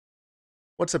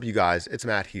What's up, you guys? It's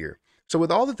Matt here. So,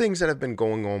 with all the things that have been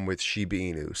going on with Shiba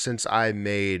Inu since I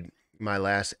made my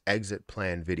last exit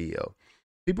plan video,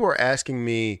 people are asking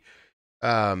me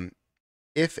um,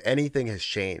 if anything has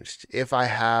changed, if I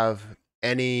have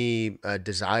any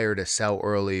desire to sell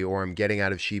early or I'm getting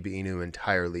out of Shiba Inu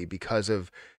entirely because of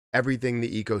everything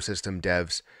the ecosystem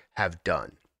devs have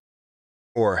done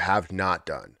or have not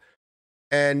done.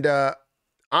 And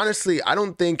honestly, I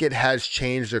don't think it has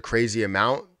changed a crazy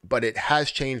amount, but it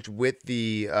has changed with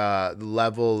the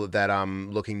level that I'm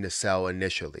looking to sell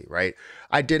initially, right?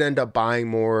 I did end up buying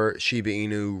more Shiba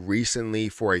Inu recently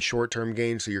for a short-term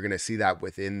gain, so you're going to see that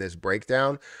within this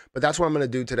breakdown. But that's what I'm going to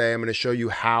do today. I'm going to show you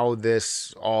how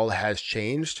this all has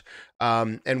changed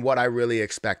and what I really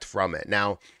expect from it.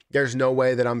 Now, there's no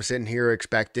way that I'm sitting here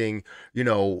expecting,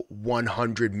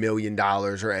 $100 million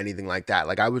or anything like that.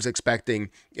 Like I was expecting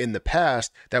in the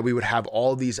past that we would have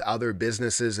all these other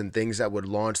businesses and things that would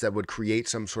launch that would create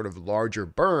some sort of larger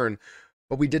burn,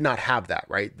 but we did not have that,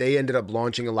 right? They ended up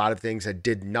launching a lot of things that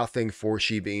did nothing for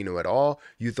Shiba Inu at all.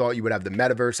 You thought you would have the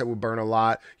metaverse that would burn a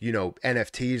lot,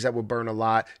 NFTs that would burn a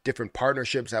lot, different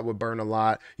partnerships that would burn a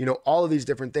lot, all of these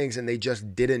different things, and they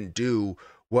just didn't do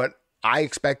what I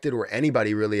expected or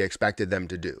anybody really expected them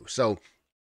to do. So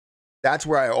that's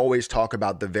where I always talk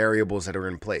about the variables that are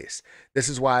in place. This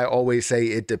is why I always say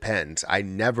it depends. I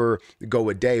never go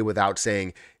a day without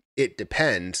saying it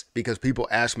depends, because people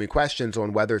ask me questions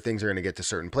on whether things are going to get to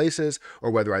certain places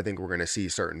or whether I think we're going to see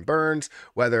certain burns,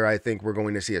 whether I think we're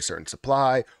going to see a certain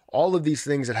supply, all of these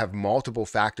things that have multiple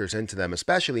factors into them,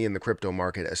 especially in the crypto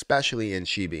market, especially in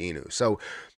Shiba Inu. So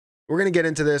we're going to get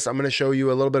into this. I'm going to show you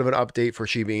a little bit of an update for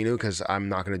Shiba Inu because I'm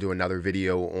not going to do another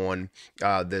video on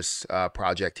this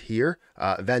project here.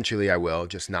 Eventually I will,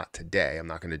 just not today. I'm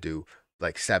not going to do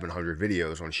like 700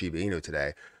 videos on Shiba Inu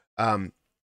today.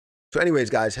 So anyways,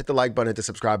 guys, hit the like button, hit the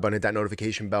subscribe button, hit that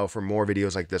notification bell for more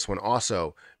videos like this one.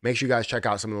 Also, make sure you guys check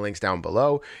out some of the links down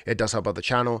below. It does help out the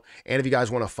channel. And if you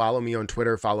guys want to follow me on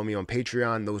Twitter, follow me on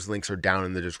Patreon, those links are down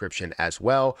in the description as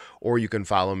well. Or you can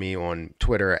follow me on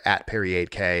Twitter at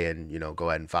Perry8K and, go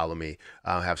ahead and follow me.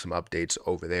 I'll have some updates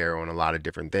over there on a lot of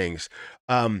different things.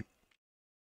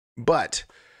 But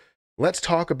let's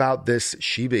talk about this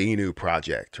Shiba Inu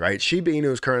project, right? Shiba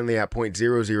Inu is currently at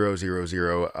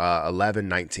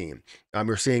 0.00001119.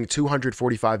 We're seeing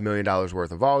 $245 million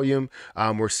worth of volume.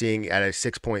 We're seeing at a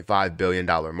 $6.5 billion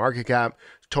market cap.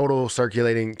 Total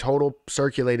circulating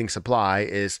supply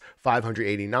is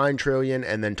 589 trillion,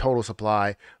 and then total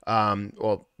supply,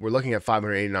 well, we're looking at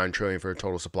 589 trillion for a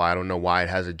total supply. I don't know why it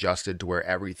has adjusted to where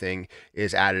everything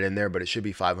is added in there, but it should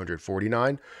be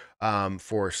 549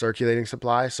 for circulating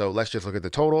supply. So let's just look at the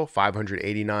total,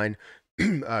 589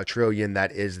 trillion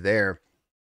that is there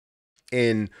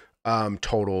in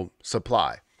total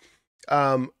supply.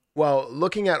 Well,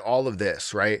 looking at all of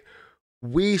this, right?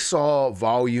 We saw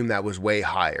volume that was way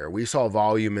higher. We saw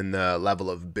volume in the level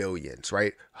of billions,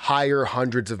 right? Higher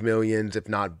hundreds of millions, if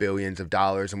not billions of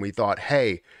dollars. And we thought,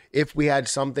 hey, if we had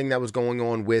something that was going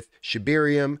on with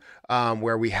Shibarium,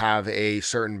 where we have a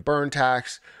certain burn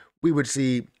tax, we would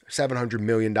see $700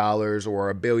 million or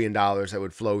 $1 billion that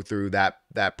would flow through that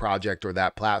project or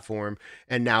that platform.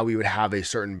 And now we would have a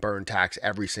certain burn tax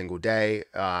every single day,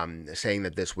 saying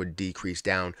that this would decrease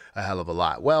down a hell of a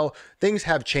lot. Well, things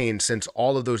have changed since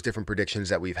all of those different predictions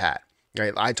that we've had.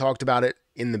 Right? I talked about it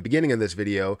in the beginning of this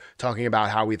video, talking about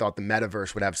how we thought the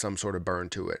metaverse would have some sort of burn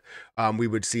to it. We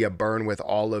would see a burn with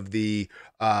all of the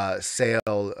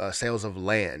sales of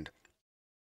land.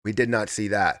 We did not see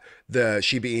that. The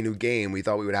Shiba Inu game, we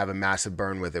thought we would have a massive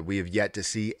burn with it. We have yet to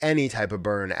see any type of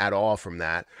burn at all from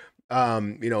that.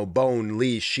 Bone,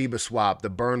 Leash, Shiba Swap, the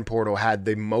burn portal had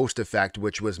the most effect,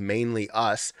 which was mainly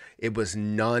us. It was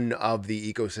none of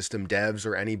the ecosystem devs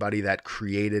or anybody that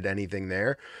created anything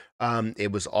there.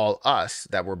 It was all us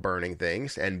that were burning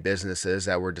things and businesses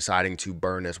that were deciding to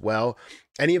burn as well.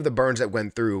 Any of the burns that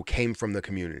went through came from the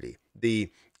community.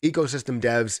 The ecosystem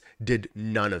devs did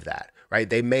none of that, right?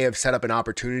 They may have set up an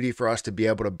opportunity for us to be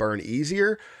able to burn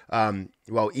easier.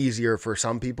 Well, easier for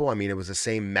some people. I mean, it was the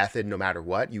same method no matter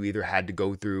what. You either had to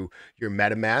go through your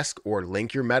MetaMask or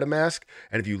link your MetaMask.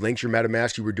 And if you linked your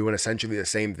MetaMask, you were doing essentially the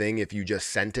same thing if you just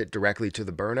sent it directly to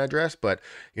the burn address. But,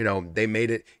 they made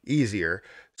it easier.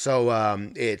 So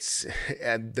it's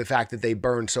the fact that they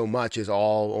burned so much is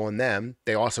all on them.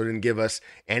 They also didn't give us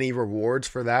any rewards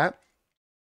for that.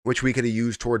 which we could have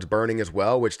used towards burning as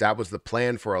well, which that was the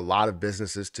plan for a lot of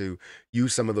businesses, to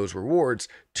use some of those rewards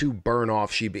to burn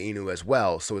off Shiba Inu as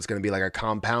well. So it's going to be like a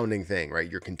compounding thing, right?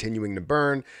 You're continuing to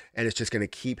burn, and it's just going to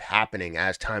keep happening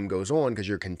as time goes on because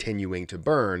you're continuing to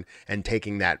burn and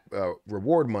taking that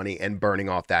reward money and burning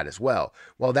off that as well.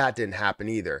 Well, that didn't happen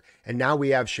either. And now we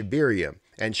have Shibarium.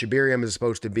 And Shibarium is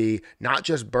supposed to be not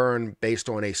just burn based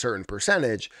on a certain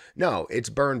percentage. No, it's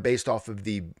burned based off of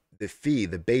the fee,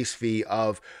 the base fee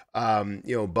of,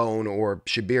 Bone or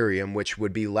Shibarium, which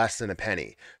would be less than a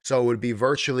penny. So it would be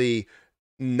virtually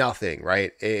nothing,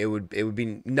 right? It would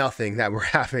be nothing that we're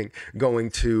having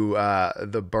going to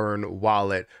the burn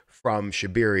wallet from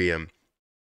Shibarium.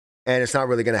 And it's not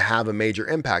really going to have a major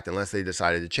impact unless they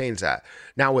decided to change that.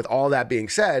 Now, with all that being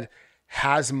said,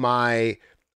 has my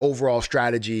overall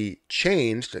strategy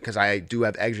changed? Because I do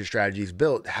have exit strategies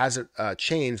built. Has it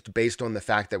changed based on the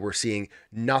fact that we're seeing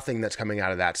nothing that's coming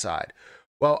out of that side?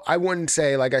 Well, I wouldn't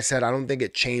say, like I said, I don't think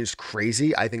it changed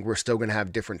crazy. I think we're still going to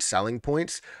have different selling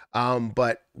points,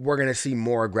 but we're going to see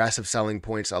more aggressive selling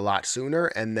points a lot sooner,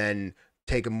 and then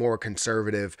take a more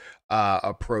conservative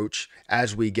approach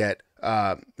as we get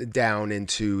down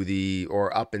into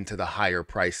or up into the higher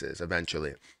prices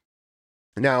eventually.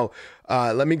 Now,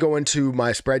 let me go into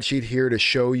my spreadsheet here to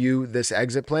show you this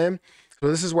exit plan. So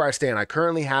this is where I stand. I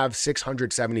currently have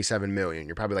 677 million.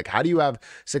 You're probably like, how do you have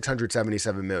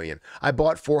 677 million? I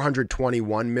bought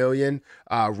 421 million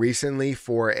recently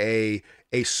for a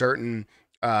certain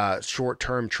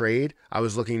short-term trade. I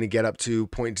was looking to get up to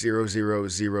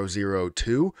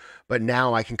 0.00002, but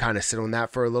now I can kind of sit on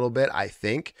that for a little bit, I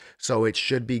think. So it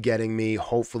should be getting me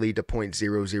hopefully to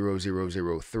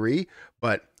 0.00003,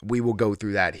 but we will go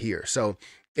through that here. So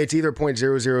it's either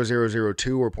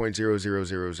 0.00002 or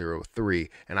 0.00003,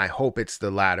 and I hope it's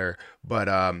the latter, but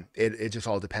it just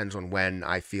all depends on when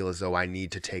I feel as though I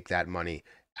need to take that money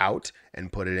out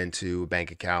and put it into a bank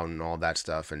account and all that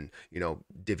stuff, and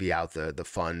divvy out the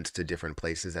funds to different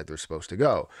places that they're supposed to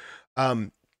go.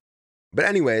 But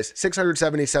anyways,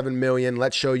 677 million.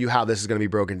 Let's show you how this is going to be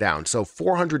broken down. So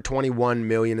 421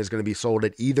 million is going to be sold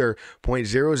at either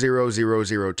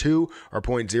 0.00002 or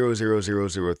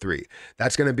 0.00003.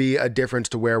 That's going to be a difference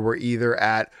to where we're either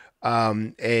at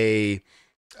an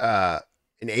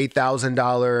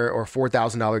 $8,000 or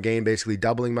 $4,000 gain, basically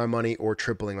doubling my money or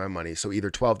tripling my money. So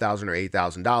either $12,000 or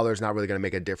 $8,000, not really going to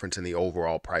make a difference in the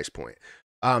overall price point.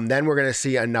 Then we're going to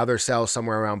see another sell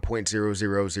somewhere around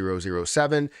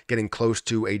 0.00007, getting close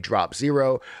to a drop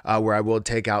zero, where I will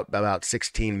take out about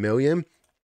 16 million.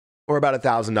 Or about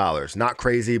 $1,000. Not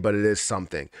crazy, but it is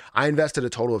something. I invested a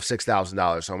total of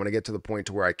 $6,000, so I'm going to get to the point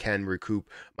to where I can recoup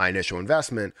my initial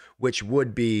investment, which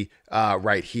would be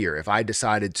right here. If I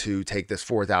decided to take this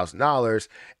 $4,000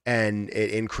 and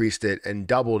it increased it and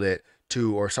doubled it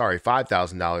to, or sorry,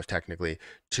 $5,000 technically,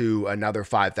 to another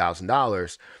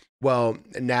 $5,000, well,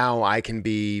 now I can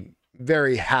be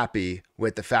very happy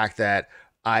with the fact that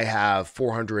I have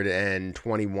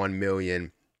 421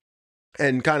 million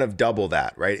and kind of double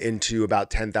that, right, into about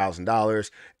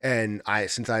 $10,000. And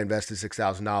since I invested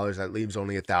 $6,000, that leaves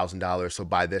only $1,000. So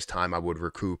by this time I would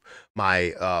recoup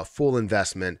my full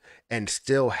investment and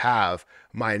still have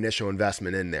my initial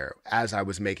investment in there as I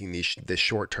was making this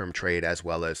short-term trade, as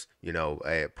well as,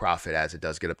 a profit as it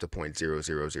does get up to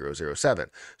 0.00007.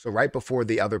 So right before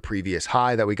the other previous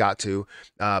high that we got to,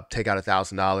 take out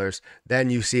 $1,000. Then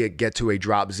you see it get to a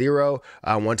drop zero.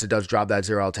 Once it does drop that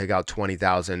zero, I'll take out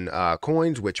 20,000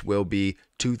 coins, which will be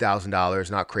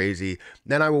 $2,000, not crazy.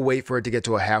 Then I will wait for it to get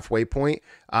to a halfway point,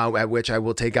 at which I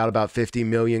will take out about 50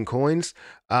 million coins,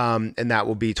 and that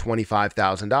will be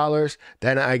 $25,000.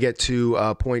 Then I get to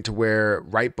a point to where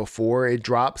right before it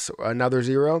drops another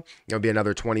zero, it'll be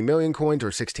another 20 million coins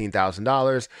or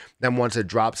 $16,000. Then once it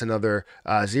drops another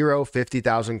zero,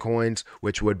 50,000 coins,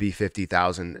 which would be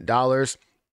 $50,000.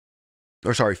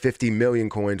 Or sorry, 50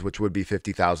 million coins, which would be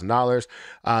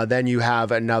 $50,000. Then you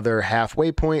have another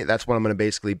halfway point. That's what I'm going to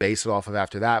basically base it off of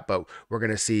after that. But we're going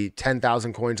to see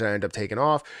 10,000 coins that I end up taking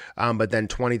off, but then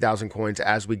 20,000 coins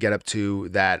as we get up to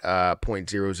that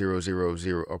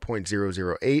 0.0000 or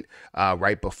 0.008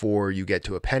 right before you get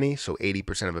to a penny. So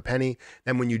 80% of a penny.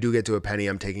 Then when you do get to a penny,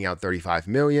 I'm taking out 35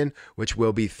 million, which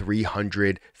will be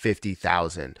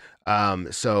 350,000.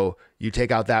 So you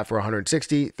take out that for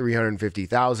 160,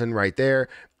 350,000 right there.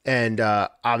 And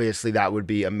obviously that would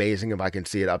be amazing if I can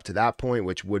see it up to that point,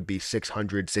 which would be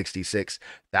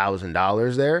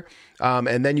 $666,000 there.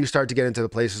 And then you start to get into the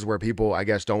places where people, I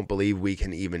guess, don't believe we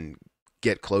can even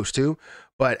get close to.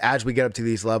 But as we get up to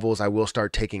these levels, I will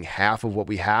start taking half of what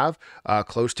we have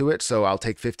close to it. So I'll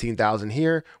take 15,000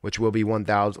 here, which will be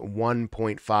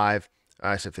 1.5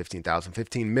 I said 15,000,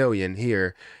 15 million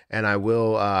here, and I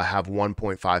will have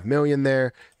 1.5 million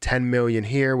there, 10 million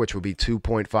here, which will be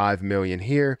 2.5 million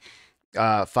here.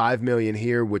 5 million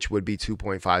here, which would be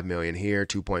 2.5 million here,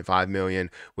 2.5 million,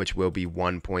 which will be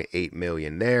 1.8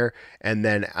 million there, and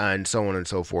then and so on and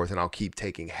so forth. And I'll keep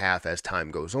taking half as time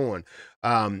goes on.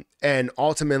 And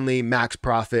ultimately, max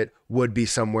profit would be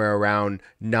somewhere around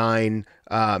 $9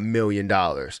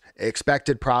 million.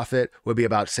 Expected profit would be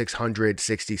about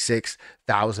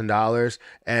 $666,000,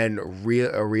 and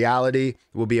reality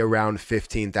will be around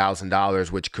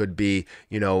 $15,000, which could be,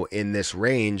 you know, in this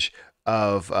range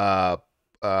of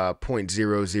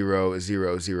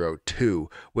 0.00002,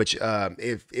 which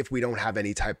if we don't have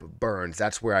any type of burns,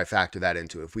 that's where I factor that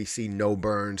into. If we see no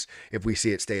burns, if we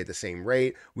see it stay at the same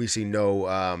rate, we see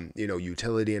no you know,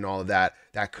 utility and all of that,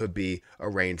 that could be a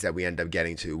range that we end up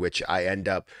getting to, which I end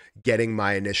up getting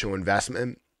my initial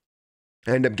investment.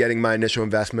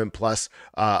 Plus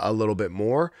a little bit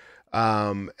more.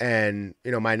 And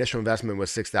you know, my initial investment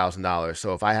was $6,000.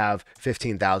 So if I have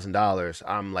 $15,000,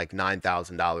 I'm like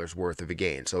 $9,000 worth of a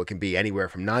gain. So it can be anywhere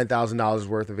from $9,000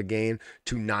 worth of a gain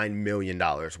to $9 million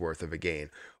worth of a gain,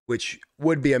 which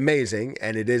would be amazing.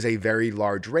 And it is a very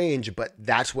large range, but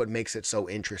that's what makes it so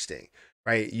interesting,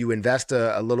 right? You invest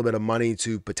a little bit of money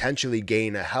to potentially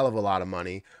gain a hell of a lot of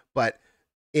money, but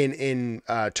in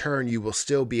turn, you will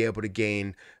still be able to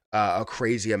gain a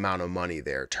crazy amount of money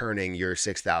there, turning your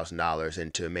 $6,000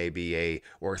 into maybe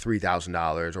or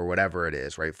 $3,000 or whatever it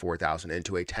is, right? 4,000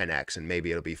 into a 10x, and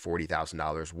maybe it'll be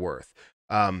 $40,000 worth.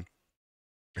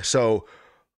 So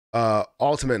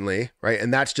ultimately, right,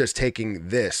 and that's just taking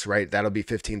this, right? That'll be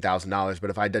 $15,000. But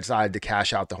if I decide to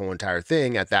cash out the whole entire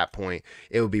thing at that point,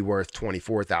 it would be worth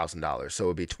 $24,000. So it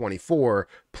would be 24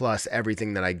 plus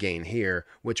everything that I gain here,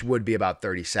 which would be about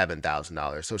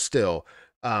 $37,000. So still,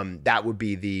 that would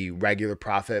be the regular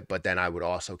profit, but then I would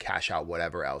also cash out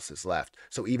whatever else is left.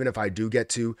 So even if I do get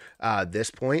to this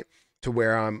point to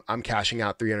where I'm cashing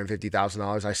out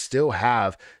 $350,000, I still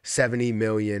have 70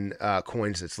 million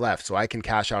coins that's left. So I can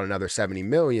cash out another 70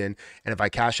 million. And if I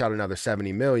cash out another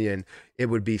 70 million, it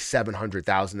would be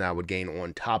 700,000 that I would gain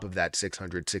on top of that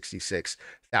 $666,000.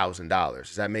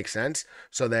 Does that make sense?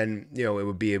 So then, you know, it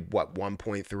would be what,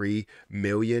 $1.3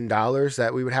 million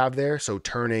that we would have there. So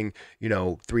turning, you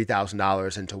know,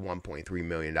 $3,000 into $1.3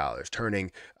 million,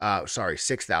 turning,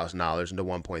 $6,000 into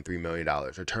 $1.3 million,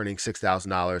 or turning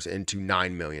 $6,000 into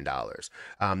 $9 million.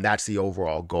 That's the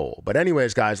overall goal. But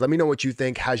anyways, guys, let me know what you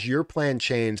think. Has your plan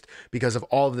changed because of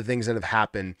all of the things that have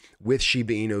happened with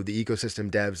Shiba Inu, the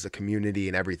ecosystem devs, the community,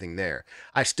 and everything there?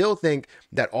 I still think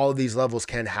that all of these levels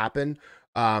can happen.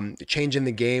 Changing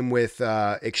the game with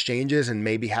exchanges, and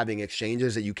maybe having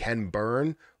exchanges that you can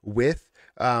burn with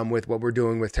what we're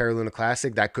doing with Terra Luna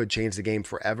Classic, that could change the game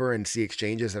forever, and see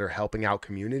exchanges that are helping out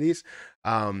communities.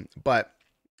 But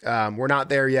we're not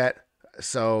there yet.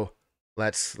 So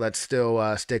let's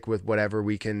still stick with whatever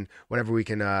we can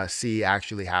see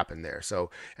actually happen there. So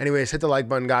anyways, hit the like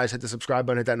button, guys, hit the subscribe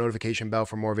button, hit that notification bell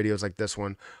for more videos like this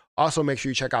one. Also, make sure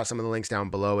you check out some of the links down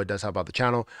below. It does help out the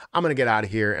channel. I'm going to get out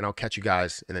of here, and I'll catch you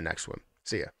guys in the next one.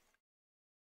 See ya.